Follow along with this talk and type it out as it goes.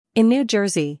In New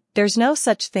Jersey, there's no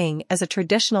such thing as a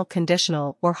traditional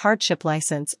conditional or hardship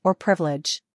license or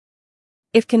privilege.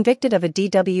 If convicted of a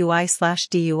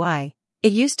DWI/DUI,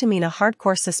 it used to mean a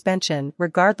hardcore suspension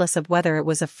regardless of whether it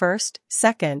was a first,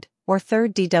 second, or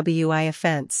third DWI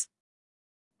offense.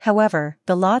 However,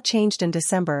 the law changed in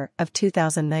December of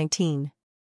 2019.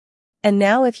 And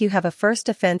now if you have a first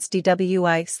offense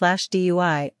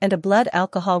DWI/DUI and a blood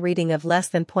alcohol reading of less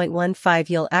than 0.15,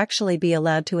 you'll actually be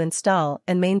allowed to install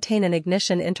and maintain an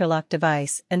ignition interlock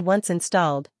device, and once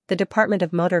installed, the Department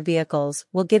of Motor Vehicles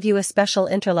will give you a special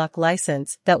interlock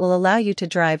license that will allow you to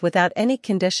drive without any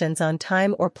conditions on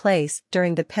time or place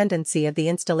during the pendency of the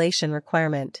installation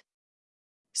requirement.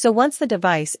 So once the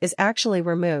device is actually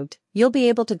removed, you'll be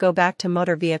able to go back to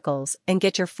motor vehicles and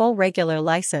get your full regular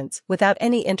license without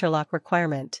any interlock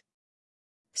requirement.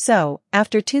 So,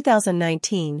 after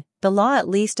 2019, the law, at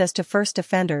least as to first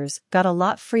offenders, got a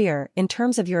lot freer in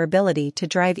terms of your ability to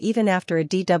drive even after a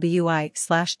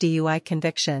DWI/DUI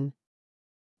conviction.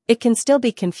 It can still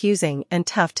be confusing and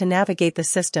tough to navigate the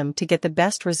system to get the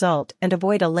best result and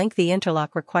avoid a lengthy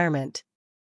interlock requirement.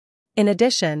 In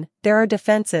addition, there are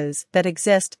defenses that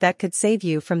exist that could save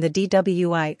you from the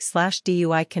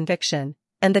DWI/DUI conviction,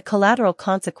 and the collateral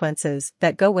consequences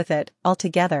that go with it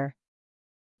altogether.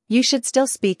 You should still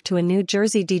speak to a New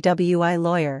Jersey DWI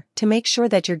lawyer to make sure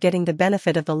that you're getting the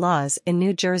benefit of the laws in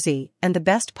New Jersey and the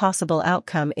best possible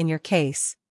outcome in your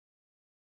case.